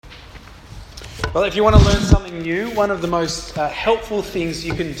Well, if you want to learn something new, one of the most helpful things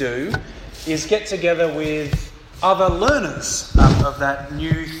you can do is get together with other learners of that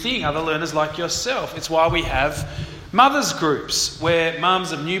new thing, other learners like yourself. It's why we have mothers groups where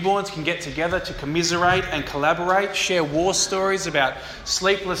mums of newborns can get together to commiserate and collaborate, share war stories about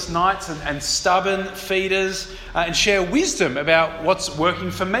sleepless nights and stubborn feeders, and share wisdom about what's working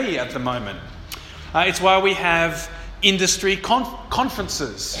for me at the moment. It's why we have industry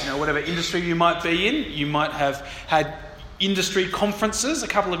conferences. Whatever industry you might be in, you might have had industry conferences. A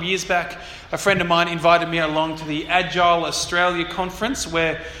couple of years back, a friend of mine invited me along to the Agile Australia conference,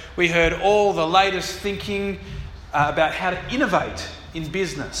 where we heard all the latest thinking about how to innovate in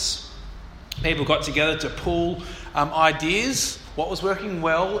business. People got together to pool ideas, what was working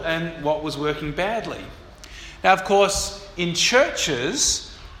well and what was working badly. Now, of course, in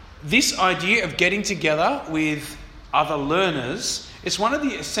churches, this idea of getting together with other learners is one of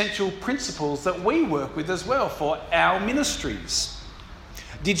the essential principles that we work with as well for our ministries.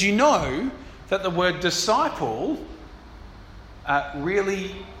 Did you know that the word disciple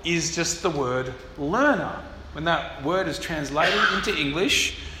really is just the word learner? When that word is translated into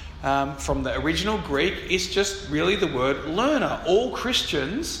English from the original Greek, it's just really the word learner. All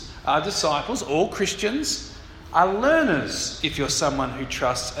Christians are disciples. All Christians are learners if you're someone who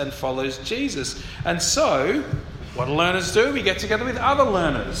trusts and follows Jesus. And so, what do learners do? We get together with other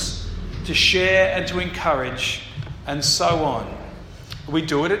learners to share and to encourage and so on. We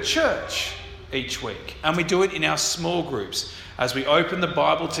do it at church each week, and we do it in our small groups as we open the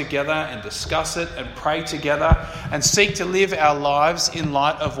Bible together and discuss it and pray together and seek to live our lives in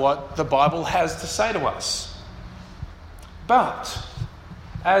light of what the Bible has to say to us. But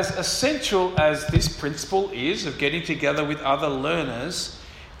as essential as this principle is of getting together with other learners,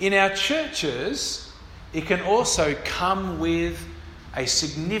 in our churches, it can also come with a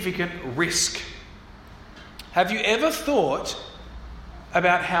significant risk. Have you ever thought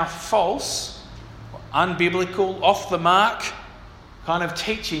about how false, unbiblical, off the mark kind of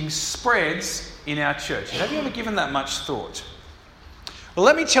teaching spreads in our churches? Have you ever given that much thought? Well,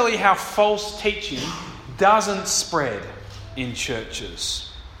 let me tell you how false teaching doesn't spread in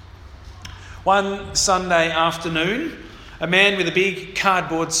churches. One Sunday afternoon, a man with a big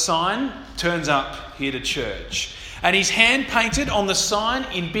cardboard sign turns up here to church. And he's hand-painted on the sign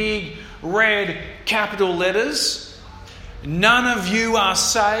in big red capital letters, "None of you are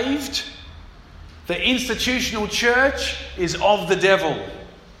saved. The institutional church is of the devil."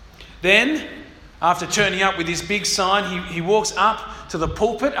 Then, after turning up with this big sign, he walks up to the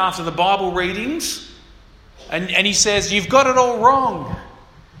pulpit after the Bible readings and he says, "You've got it all wrong.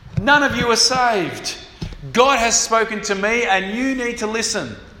 None of you are saved. God has spoken to me and you need to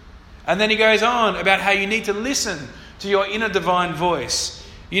listen." And then he goes on about how you need to listen to your inner divine voice.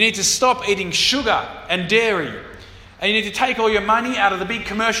 You need to stop eating sugar and dairy. And you need to take all your money out of the big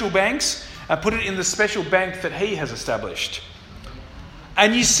commercial banks and put it in the special bank that he has established.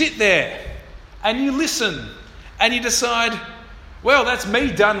 And you sit there and you listen and you decide, well, that's me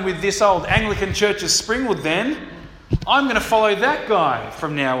done with this old Anglican Church of Springwood then. I'm going to follow that guy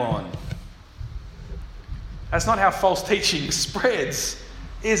from now on. That's not how false teaching spreads,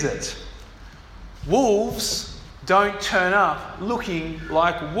 is it? Wolves don't turn up looking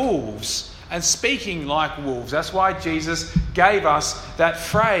like wolves and speaking like wolves. That's why Jesus gave us that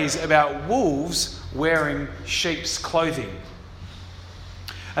phrase about wolves wearing sheep's clothing.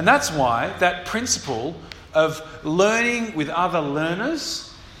 And that's why that principle of learning with other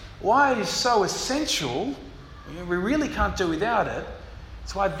learners, why it is so essential, we really can't do without it.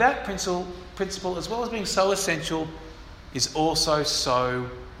 It's why that principle, as well as being so essential, is also so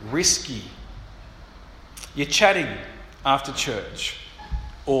risky. You're chatting after church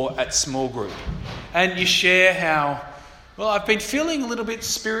or at small group and you share how, well, I've been feeling a little bit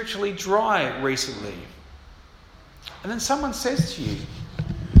spiritually dry recently. And then someone says to you,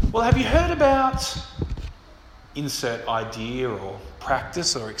 well, have you heard about insert idea or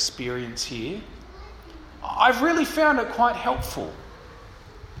practice or experience here? I've really found it quite helpful.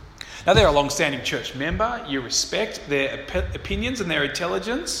 Now, they're a long-standing church member. You respect their opinions and their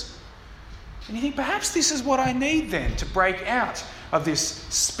intelligence. And you think, perhaps this is what I need then to break out of this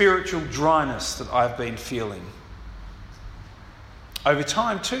spiritual dryness that I've been feeling. Over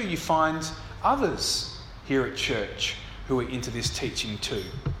time, too, you find others here at church who are into this teaching too.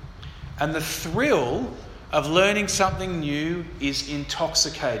 And the thrill of learning something new is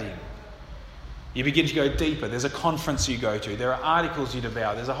intoxicating. You begin to go deeper. There's a conference you go to. There are articles you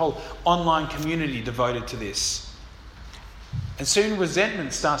devour. There's a whole online community devoted to this. And soon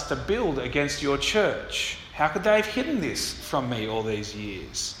resentment starts to build against your church. How could they have hidden this from me all these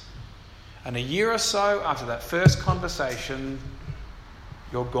years? And a year or so after that first conversation,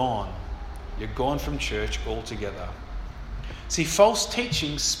 you're gone. You're gone from church altogether. See, false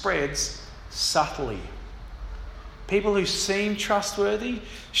teaching spreads subtly. People who seem trustworthy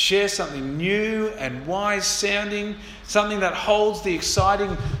share something new and wise sounding, something that holds the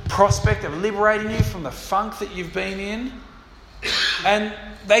exciting prospect of liberating you from the funk that you've been in. And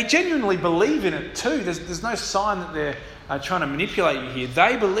they genuinely believe in it too. There's no sign that they're trying to manipulate you here.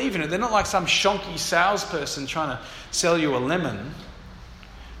 They believe in it. They're not like some shonky salesperson trying to sell you a lemon.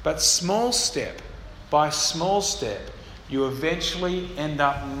 But small step by small step, you eventually end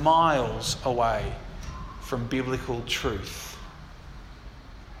up miles away from biblical truth.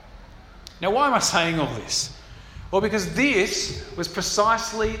 Now, why am I saying all this? Well, because this was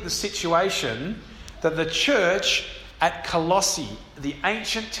precisely the situation that the church at Colossae, the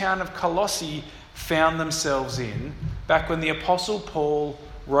ancient town of Colossae, found themselves in back when the Apostle Paul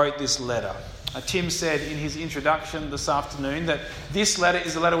wrote this letter. Tim said in his introduction this afternoon that this letter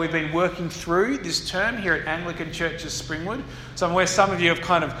is a letter we've been working through this term here at Anglican Churches Springwood. So I'm aware some of you have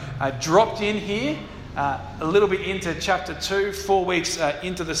kind of dropped in here a little bit into chapter 2, 4 weeks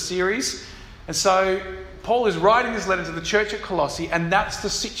into the series. And so Paul is writing this letter to the church at Colossae, and that's the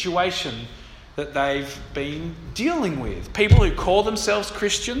situation that they've been dealing with. People who call themselves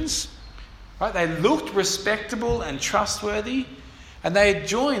Christians, right? They looked respectable and trustworthy, and they had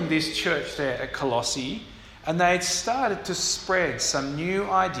joined this church there at Colossae, and they had started to spread some new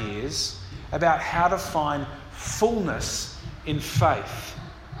ideas about how to find fullness in faith.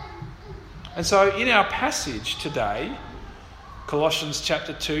 And so in our passage today, Colossians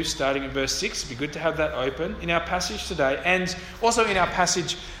chapter 2, starting at verse 6, it'd be good to have that open. In our passage today, and also in our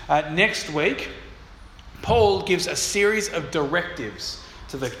passage next week, Paul gives a series of directives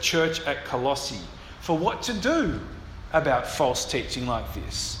to the church at Colossae for what to do about false teaching like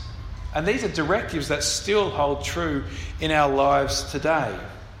this. And these are directives that still hold true in our lives today.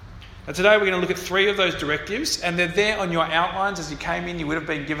 Now today we're going to look at 3 of those directives, and they're there on your outlines. As you came in, you would have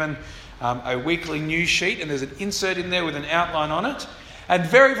been given a weekly news sheet, and there's an insert in there with an outline on it. And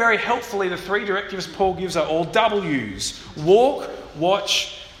very, very helpfully, the 3 directives Paul gives are all W's. Walk,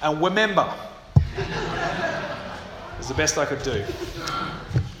 watch, and remember. It's the best I could do.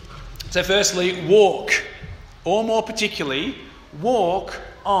 So firstly, walk. Or more particularly, walk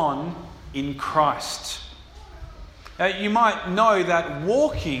on in Christ. Now, you might know that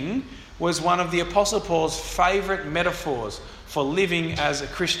walking was one of the Apostle Paul's favourite metaphors for living as a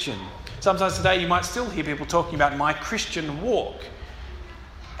Christian. Sometimes today you might still hear people talking about my Christian walk.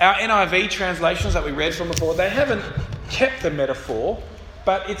 Our NIV translations that we read from before, they haven't kept the metaphor,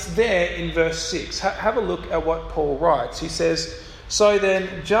 but it's there in verse 6. Have a look at what Paul writes. He says, "So then,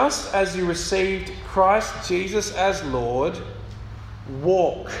 just as you received Christ Jesus as Lord,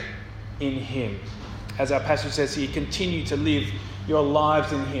 walk in him." As our passage says here, continue to live your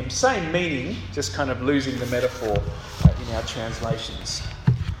lives in him. Same meaning, just kind of losing the metaphor in our translations.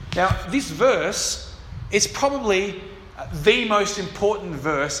 Now, this verse is probably the most important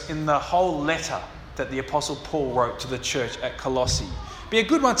verse in the whole letter that the Apostle Paul wrote to the church at Colossae. Be a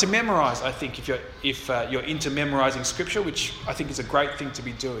good one to memorise, I think, if you're into memorising Scripture, which I think is a great thing to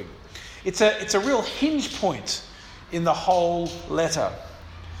be doing. It's a real hinge point in the whole letter.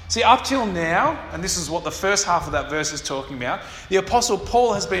 See, up till now, and this is what the first half of that verse is talking about, the Apostle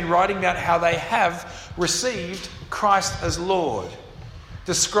Paul has been writing about how they have received Christ as Lord,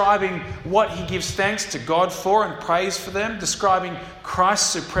 describing what he gives thanks to God for and praise for them, describing Christ's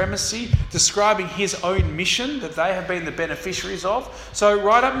supremacy, describing his own mission that they have been the beneficiaries of. So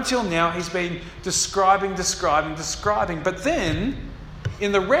right up until now, he's been describing. But then,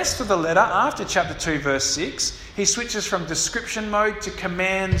 in the rest of the letter, after chapter 2, verse 6, he switches from description mode to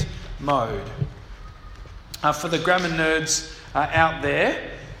command mode. For the grammar nerds out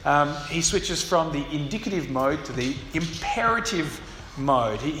there, he switches from the indicative mode to the imperative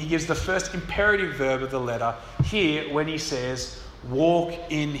mode. He gives the first imperative verb of the letter here when he says, walk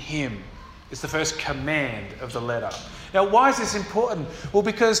in him. It's the first command of the letter. Now, why is this important? Well,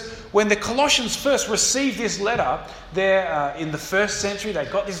 because when the Colossians first received this letter, they're in the first century, they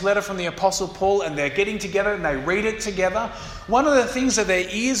got this letter from the Apostle Paul, and they're getting together and they read it together. One of the things that their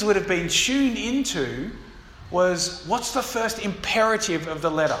ears would have been tuned into was, what's the first imperative of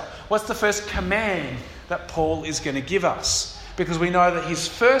the letter? What's the first command that Paul is going to give us? Because we know that his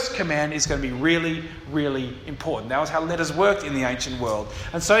first command is going to be really, really important. That was how letters worked in the ancient world.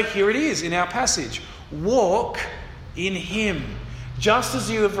 And so here it is in our passage. Walk in him. Just as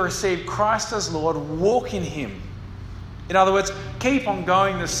you have received Christ as Lord, walk in him. In other words, keep on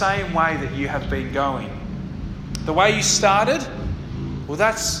going the same way that you have been going. The way you started, well,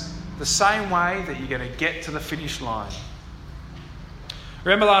 that's the same way that you're going to get to the finish line.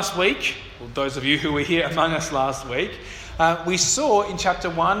 Remember last week, well, those of you who were here among us last week, we saw in chapter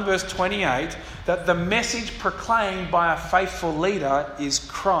 1, verse 28, that the message proclaimed by a faithful leader is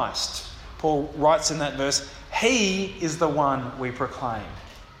Christ. Paul writes in that verse, He is the one we proclaim.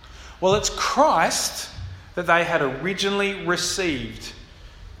 Well, it's Christ that they had originally received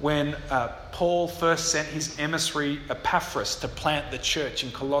when Paul first sent his emissary Epaphras to plant the church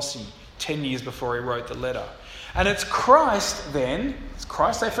in Colossae 10 years before he wrote the letter. And it's Christ then, it's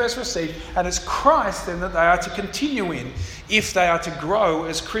Christ they first received, and it's Christ then that they are to continue in if they are to grow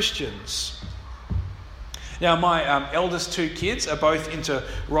as Christians. Now, my eldest two kids are both into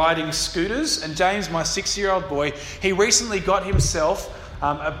riding scooters, and James, my 6-year-old boy, he recently got himself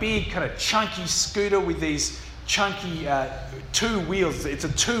a big kind of chunky scooter with these chunky two wheels. It's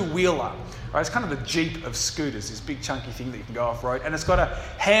a two-wheeler. Right? It's kind of the Jeep of scooters, this big chunky thing that you can go off-road. And it's got a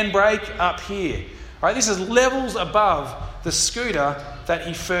handbrake up here. Right? This is levels above the scooter that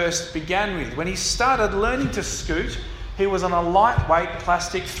he first began with. When he started learning to scoot, he was on a lightweight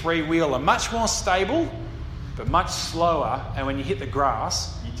plastic 3-wheeler, much more stable, but much slower. And when you hit the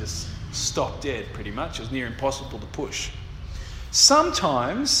grass, you just stop dead pretty much. It was near impossible to push.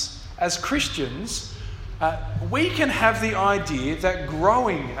 Sometimes, as Christians, we can have the idea that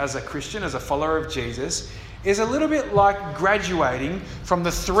growing as a Christian, as a follower of Jesus, is a little bit like graduating from the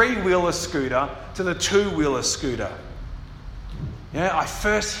 3-wheeler scooter to the 2-wheeler scooter. You know, I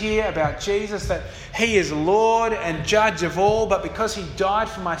first hear about Jesus, that He is Lord and Judge of all, but because He died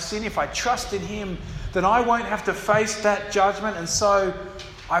for my sin, if I trust in Him, then I won't have to face that judgment. And so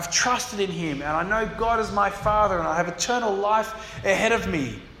I've trusted in Him, and I know God is my Father, and I have eternal life ahead of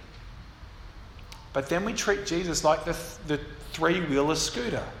me. But then we treat Jesus like the 3-wheeler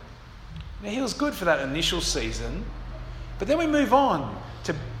scooter. Now, He was good for that initial season, but then we move on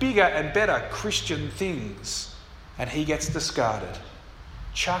to bigger and better Christian things, and He gets discarded,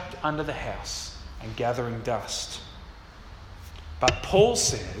 chucked under the house and gathering dust. But Paul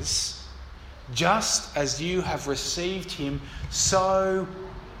says, just as you have received Him, so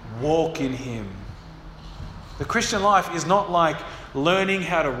walk in Him. The Christian life is not like learning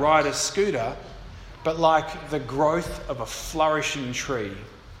how to ride a scooter, but like the growth of a flourishing tree.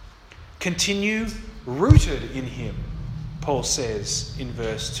 Continue rooted in Him, Paul says in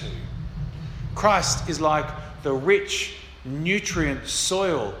verse 2. Christ is like the rich, nutrient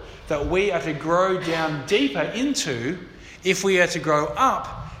soil that we are to grow down deeper into if we are to grow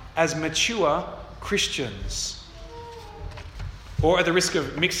up as mature Christians. Or at the risk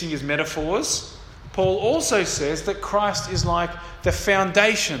of mixing his metaphors, Paul also says that Christ is like the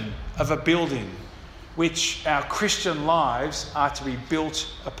foundation of a building which our Christian lives are to be built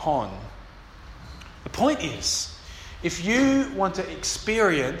upon. The point is, if you want to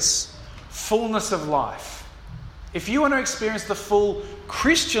experience fullness of life, if you want to experience the full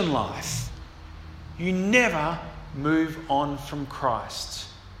Christian life, you never move on from Christ.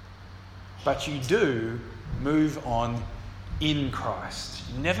 But you do move on in Christ.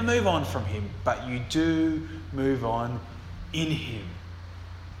 You never move on from Him, but you do move on in Him.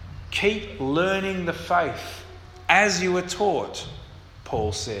 Keep learning the faith as you were taught,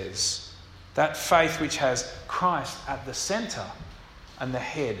 Paul says. That faith which has Christ at the centre and the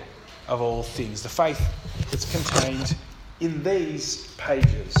head of all things. The faith that's contained in these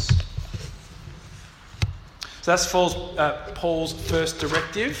pages. So that's Paul's first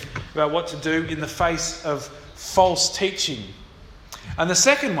directive about what to do in the face of false teaching. And the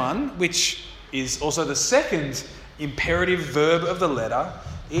second one, which is also the second imperative verb of the letter,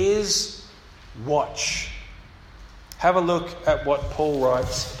 is watch. Have a look at what Paul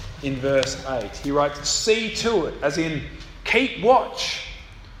writes in verse 8. He writes, see to it, as in keep watch.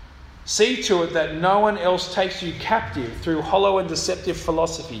 See to it that no one else takes you captive through hollow and deceptive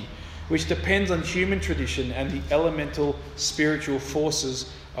philosophy, which depends on human tradition and the elemental spiritual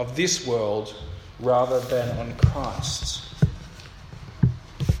forces of this world rather than on Christ.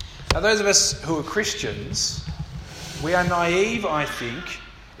 Now, those of us who are Christians, we are naive, I think,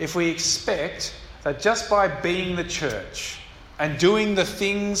 if we expect that just by being the church and doing the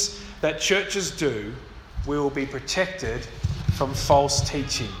things that churches do, we will be protected from false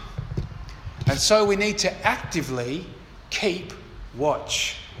teaching. And so we need to actively keep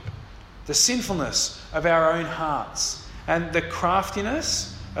watch. The sinfulness of our own hearts and the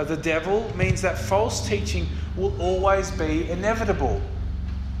craftiness of the devil means that false teaching will always be inevitable,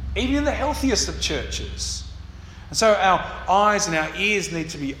 even in the healthiest of churches. And so our eyes and our ears need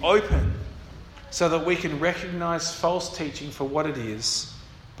to be open so that we can recognise false teaching for what it is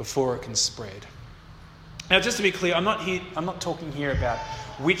before it can spread. Now, just to be clear, I'm not talking here about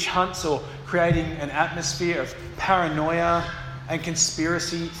witch hunts or creating an atmosphere of paranoia and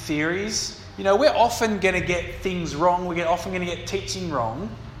conspiracy theories. You know, we're often going to get things wrong. We're often going to get teaching wrong.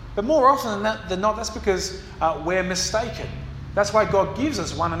 But more often than not, that's because we're mistaken. That's why God gives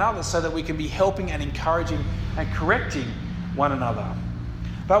us one another, so that we can be helping and encouraging and correcting one another.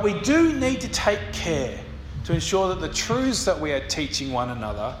 But we do need to take care to ensure that the truths that we are teaching one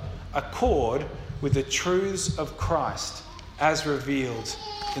another accord with the truths of Christ as revealed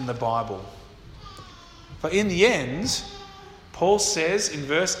in the Bible. For in the end, Paul says in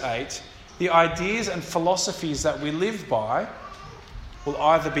verse 8, the ideas and philosophies that we live by will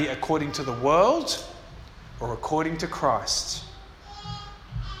either be according to the world or according to Christ.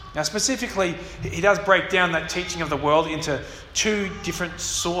 Now, specifically, he does break down that teaching of the world into two different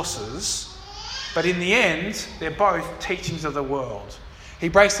sources, but in the end, they're both teachings of the world. He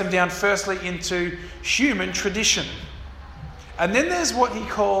breaks them down firstly into human tradition. And then there's what he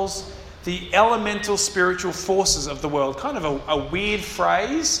calls the elemental spiritual forces of the world. Kind of a weird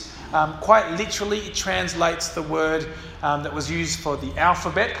phrase. Quite literally, it translates the word that was used for the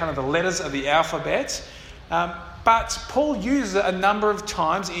alphabet, kind of the letters of the alphabet. But Paul uses it a number of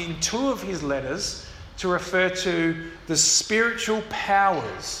times in two of his letters to refer to the spiritual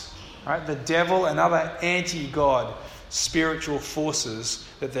powers, right? The devil and other anti-God spiritual forces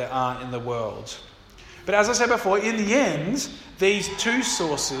that there are in the world. But as I said before, in the end, these two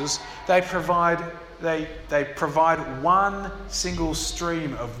sources, they provide one single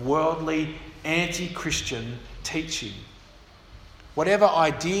stream of worldly, anti-Christian teaching. Whatever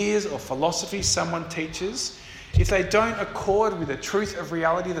ideas or philosophies someone teaches, if they don't accord with the truth of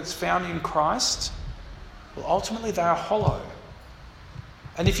reality that's found in Christ, well, ultimately they are hollow.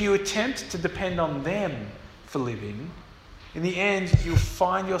 And if you attempt to depend on them for living, in the end you'll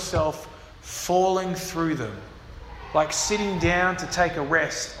find yourself falling through them, like sitting down to take a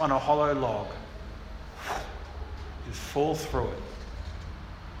rest on a hollow log. You fall through it.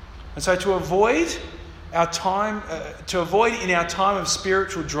 And so to avoid in our time of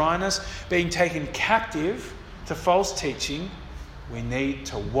spiritual dryness being taken captive to false teaching, we need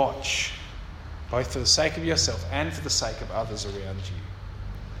to watch, both for the sake of yourself and for the sake of others around you.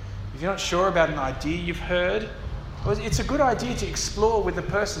 If you're not sure about an idea you've heard, well, it's a good idea to explore with the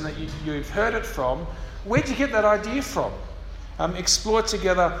person that you've heard it from. Where'd you get that idea from? Explore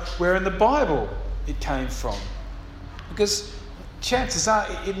together where in the Bible it came from. Because chances are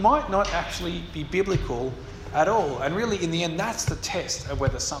it might not actually be biblical at all. And really, in the end, that's the test of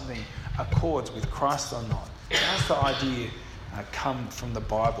whether something accords with Christ or not. Does the idea come from the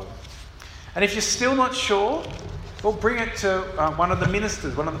Bible? And if you're still not sure, well, bring it to one of the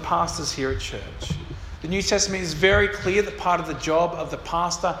ministers, one of the pastors here at church. The New Testament is very clear that part of the job of the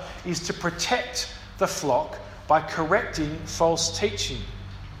pastor is to protect the flock by correcting false teaching.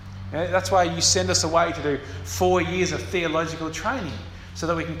 That's why you send us away to do 4 years of theological training, so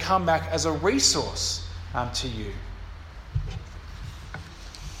that we can come back as a resource to you.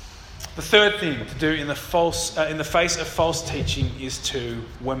 The third thing to do in the face of false teaching is to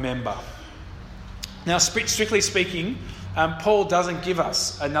remember. Now, strictly speaking, Paul doesn't give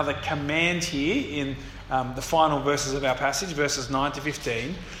us another command here in the final verses of our passage, verses 9 to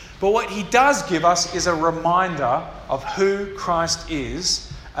 15. But what he does give us is a reminder of who Christ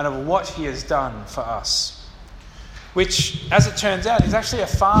is and of what he has done for us. Which, as it turns out, is actually a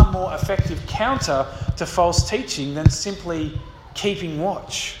far more effective counter to false teaching than simply keeping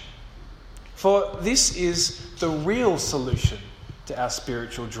watch. For this is the real solution to our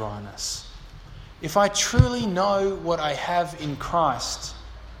spiritual dryness. If I truly know what I have in Christ,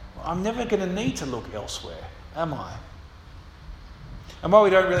 I'm never going to need to look elsewhere, am I? And while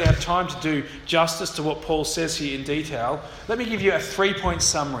we don't really have time to do justice to what Paul says here in detail, let me give you a 3-point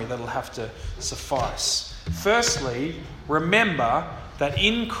summary that'll have to suffice. Firstly, remember that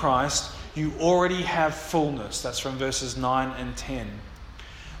in Christ you already have fullness. That's from verses 9 and 10.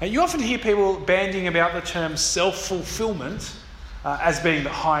 Now, you often hear people bandying about the term self-fulfillment as being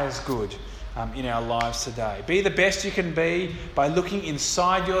the highest good in our lives today. Be the best you can be by looking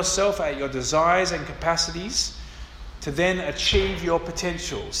inside yourself at your desires and capacities to then achieve your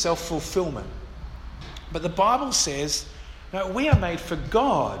potential, self-fulfillment. But the Bible says that we are made for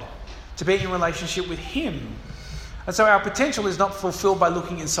God, to be in relationship with Him. And so our potential is not fulfilled by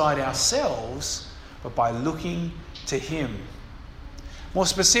looking inside ourselves, but by looking to Him. More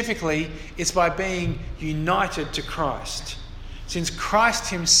specifically, it's by being united to Christ. Since Christ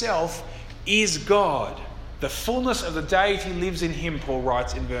Himself is God, the fullness of the deity lives in Him, Paul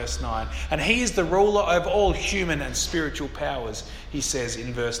writes in verse 9. And He is the ruler over all human and spiritual powers, he says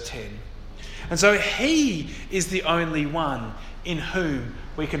in verse 10. And so he is the only one in whom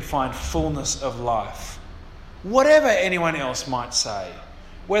we can find fullness of life. Whatever anyone else might say,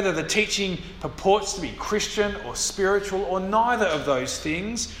 whether the teaching purports to be Christian or spiritual or neither of those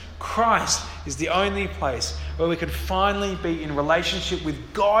things, Christ is the only place where we can finally be in relationship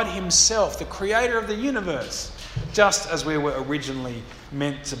with God himself, the creator of the universe, just as we were originally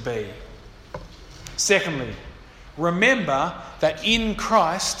meant to be. Secondly, remember that in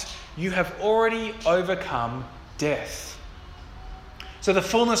Christ you have already overcome death. So the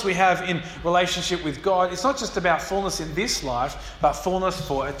fullness we have in relationship with God, it's not just about fullness in this life, but fullness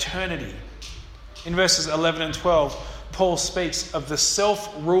for eternity. In verses 11 and 12, Paul speaks of the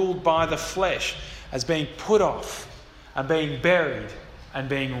self ruled by the flesh as being put off and being buried and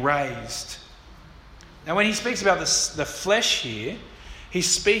being raised. Now when he speaks about the flesh here, he's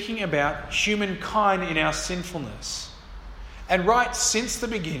speaking about humankind in our sinfulness. And right since the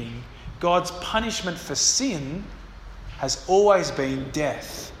beginning, God's punishment for sin has always been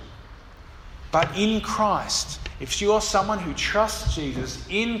death. But in Christ, if you're someone who trusts Jesus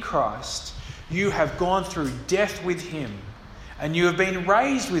in Christ, you have gone through death with him and you have been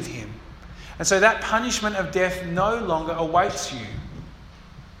raised with him. And so that punishment of death no longer awaits you.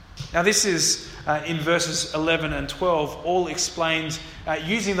 Now this is in verses 11 and 12, all explained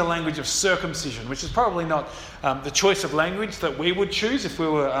using the language of circumcision, which is probably not the choice of language that we would choose if we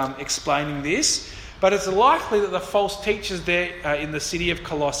were explaining this. But it's likely that the false teachers there in the city of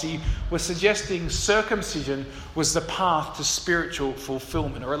Colossae were suggesting circumcision was the path to spiritual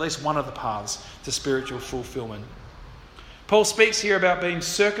fulfillment, or at least one of the paths to spiritual fulfillment. Paul speaks here about being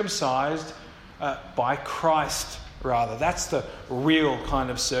circumcised by Christ, rather. That's the real kind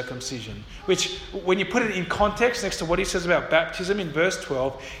of circumcision, which, when you put it in context next to what he says about baptism in verse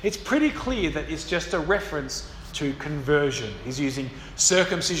 12, it's pretty clear that it's just a reference to conversion. He's using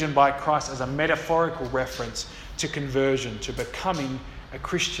circumcision by Christ as a metaphorical reference to conversion, to becoming a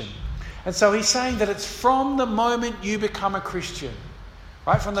Christian. And so he's saying that it's from the moment you become a Christian,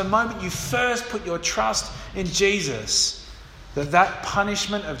 right? From the moment you first put your trust in Jesus, that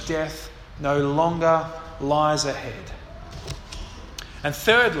punishment of death no longer lies ahead. And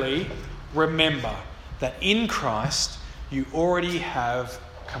thirdly, remember that in Christ you already have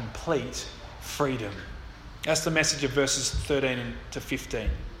complete freedom. That's the message of verses 13 to 15.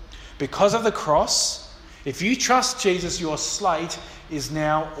 Because of the cross, if you trust Jesus, your slate is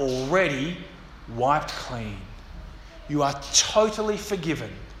now already wiped clean. You are totally forgiven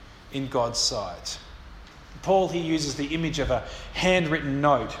in God's sight. Paul here uses the image of a handwritten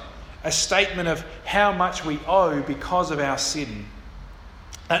note, a statement of how much we owe because of our sin.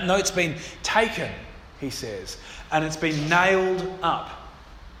 That note's been taken, he says, and it's been nailed up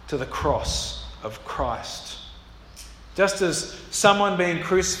to the cross of Christ. Just as someone being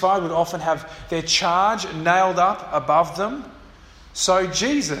crucified would often have their charge nailed up above them, so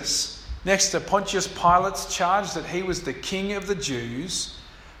Jesus, next to Pontius Pilate's charge that he was the king of the Jews,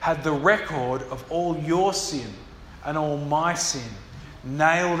 had the record of all your sin and all my sin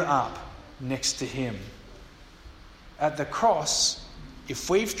nailed up next to him. At the cross,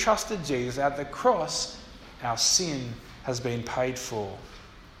 if we've trusted Jesus, at the cross, our sin has been paid for.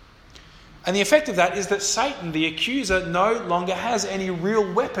 And the effect of that is that Satan, the accuser, no longer has any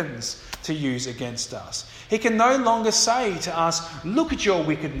real weapons to use against us. He can no longer say to us, look at your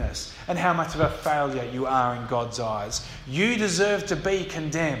wickedness and how much of a failure you are in God's eyes. You deserve to be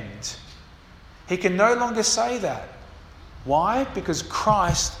condemned. He can no longer say that. Why? Because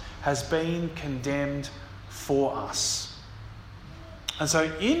Christ has been condemned for us. And so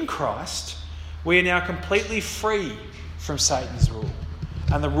in Christ, we are now completely free from Satan's rule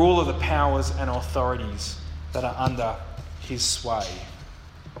and the rule of the powers and authorities that are under his sway.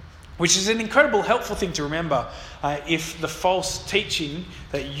 Which is an incredible helpful thing to remember if the false teaching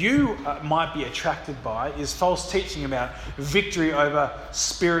that you might be attracted by is false teaching about victory over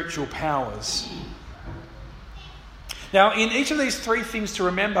spiritual powers. Now, in each of these three things to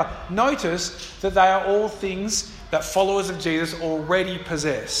remember, notice that they are all things that followers of Jesus already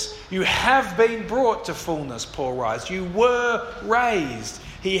possess. You have been brought to fullness, Paul writes. You were raised.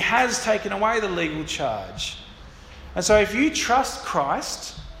 He has taken away the legal charge. And so if you trust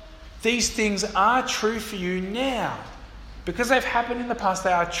Christ, these things are true for you now. Because they've happened in the past,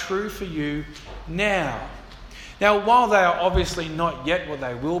 they are true for you now. Now, while they are obviously not yet what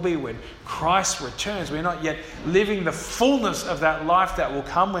they will be when Christ returns, we're not yet living the fullness of that life that will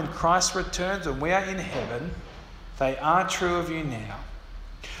come when Christ returns and we are in heaven, they are true of you now.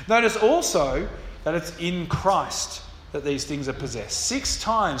 Notice also that it's in Christ that these things are possessed. 6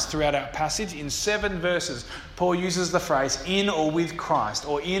 times throughout our passage, in 7 verses, Paul uses the phrase in or with Christ,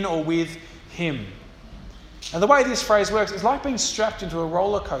 or in or with him. And the way this phrase works is like being strapped into a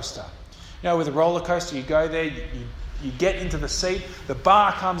roller coaster. You know, with a roller coaster, you go there, you get into the seat, the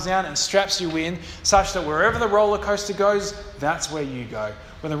bar comes down and straps you in, such that wherever the roller coaster goes, that's where you go.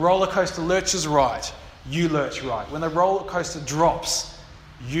 When the roller coaster lurches right, you lurch right. When the roller coaster drops,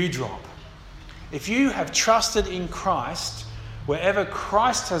 you drop. If you have trusted in Christ, wherever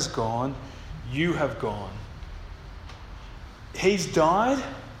Christ has gone, you have gone. He's died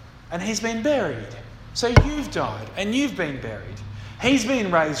and he's been buried. So you've died and you've been buried. He's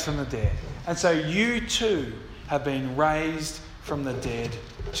been raised from the dead. And so you too have been raised from the dead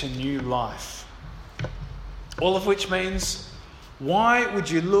to new life. All of which means, why would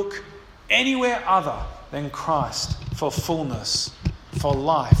you look anywhere other than Christ for fullness, for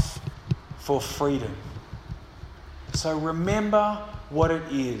life, for freedom? So remember what it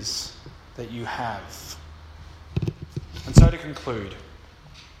is that you have. And so to conclude,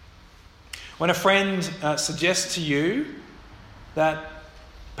 when a friend suggests to you that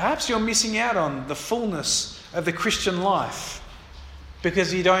perhaps you're missing out on the fullness of the Christian life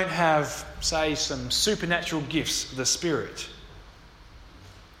because you don't have, say, some supernatural gifts of the Spirit,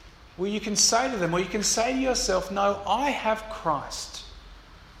 well, you can say to them, or you can say to yourself, no, I have Christ.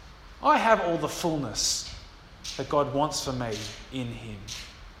 I have all the fullness that God wants for me in him.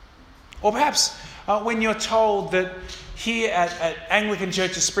 Or perhaps when you're told that here at Anglican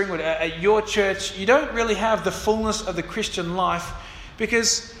Church of Springwood, at your church, you don't really have the fullness of the Christian life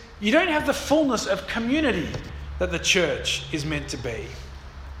because you don't have the fullness of community that the church is meant to be.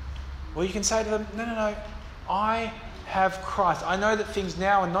 Well, you can say to them, no, I have Christ. I know that things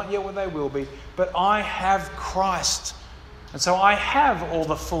now are not yet what they will be, but I have Christ. And so I have all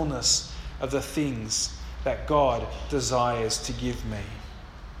the fullness of the things that God desires to give me.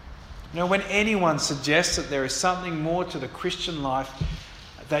 You know, when anyone suggests that there is something more to the Christian life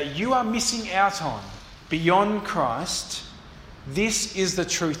that you are missing out on beyond Christ, this is the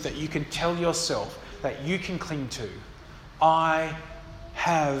truth that you can tell yourself, that you can cling to. I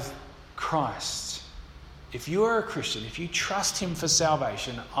have Christ. If you are a Christian, if you trust him for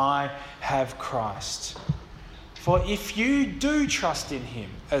salvation, I have Christ. For if you do trust in him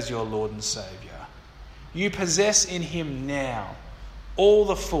as your Lord and Saviour, you possess in him now all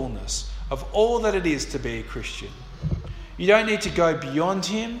the fullness of all that it is to be a Christian. You don't need to go beyond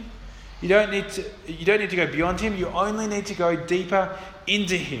him. You don't need to go beyond him. You only need to go deeper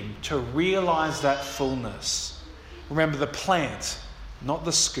into him to realise that fullness. Remember the plant, not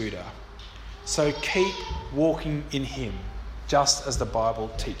the scooter. So keep walking in him, just as the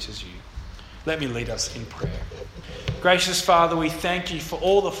Bible teaches you. Let me lead us in prayer. Gracious Father, we thank you for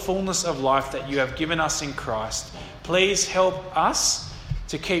all the fullness of life that you have given us in Christ. Please help us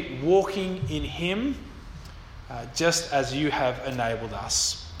to keep walking in him, just as you have enabled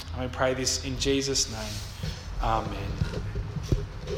us. I pray this in Jesus' name. Amen.